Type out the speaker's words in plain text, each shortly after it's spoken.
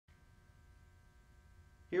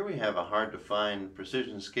Here we have a hard to find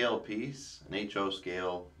precision scale piece, an HO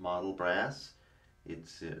scale model brass.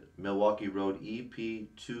 It's a Milwaukee Road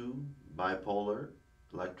EP-2 bipolar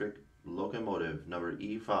electric locomotive number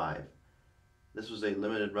E-5. This was a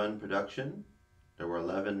limited run production. There were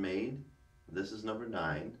 11 made. This is number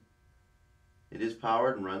 9. It is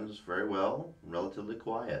powered and runs very well, relatively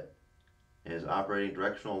quiet. It has operating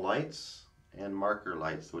directional lights and marker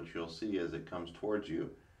lights, which you'll see as it comes towards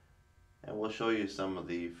you. And we'll show you some of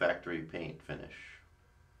the factory paint finish.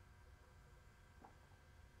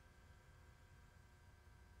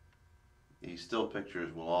 These still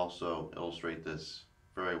pictures will also illustrate this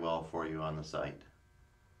very well for you on the site.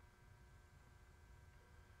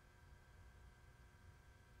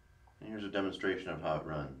 And here's a demonstration of how it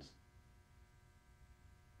runs.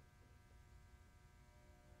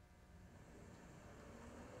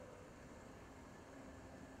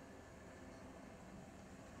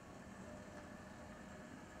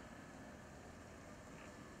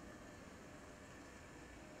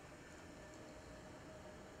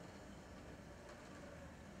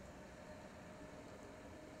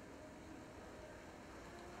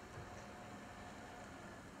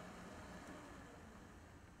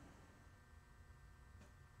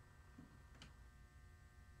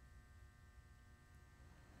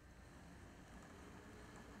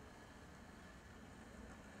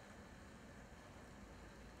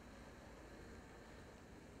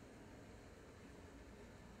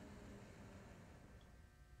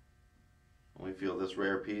 We feel this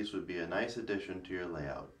rare piece would be a nice addition to your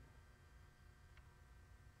layout.